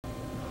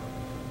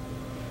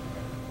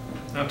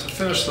Now to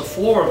finish the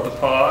floor of the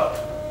pot,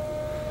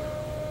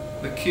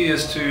 the key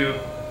is to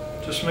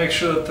just make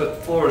sure that the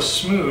floor is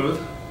smooth.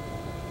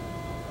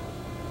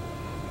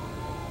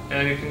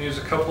 And you can use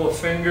a couple of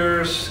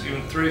fingers,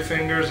 even 3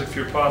 fingers if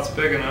your pot's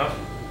big enough.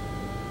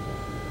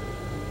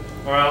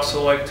 Or I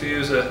also like to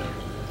use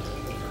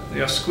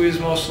squeeze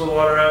most of the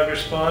water out of your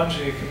sponge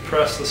and you can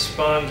press the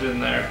sponge in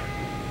there.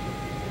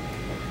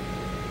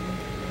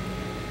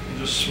 And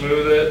just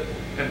smooth it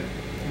and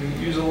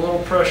use a little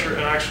pressure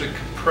and actually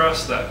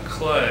compress that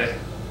clay.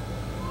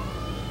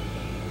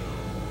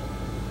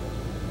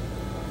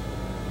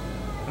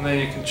 And then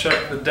you can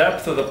check the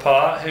depth of the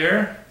pot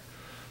here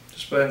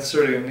just by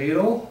inserting a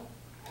needle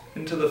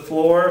into the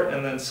floor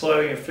and then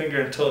sliding your finger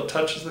until it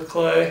touches the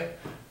clay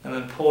and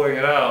then pulling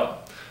it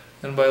out.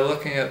 And by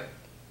looking at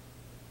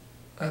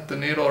the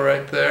needle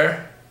right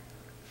there,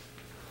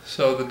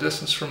 so the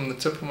distance from the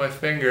tip of my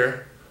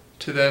finger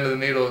to the end of the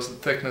needle is the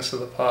thickness of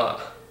the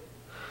pot.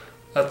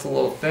 That's a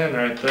little thin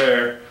right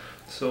there.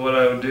 So what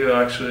I would do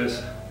actually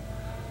is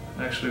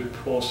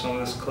pull some of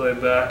this clay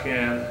back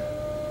in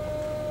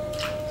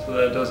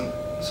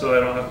so I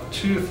don't have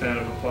too thin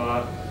of a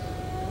pot.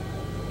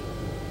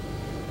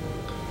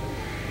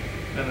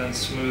 And then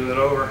smooth it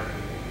over.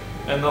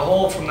 And the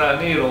hole from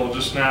that needle will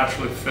just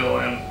naturally fill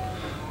in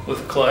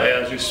with clay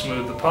as you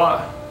smooth the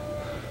pot.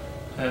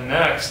 And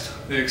next,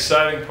 the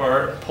exciting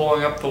part,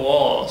 pulling up the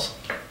walls.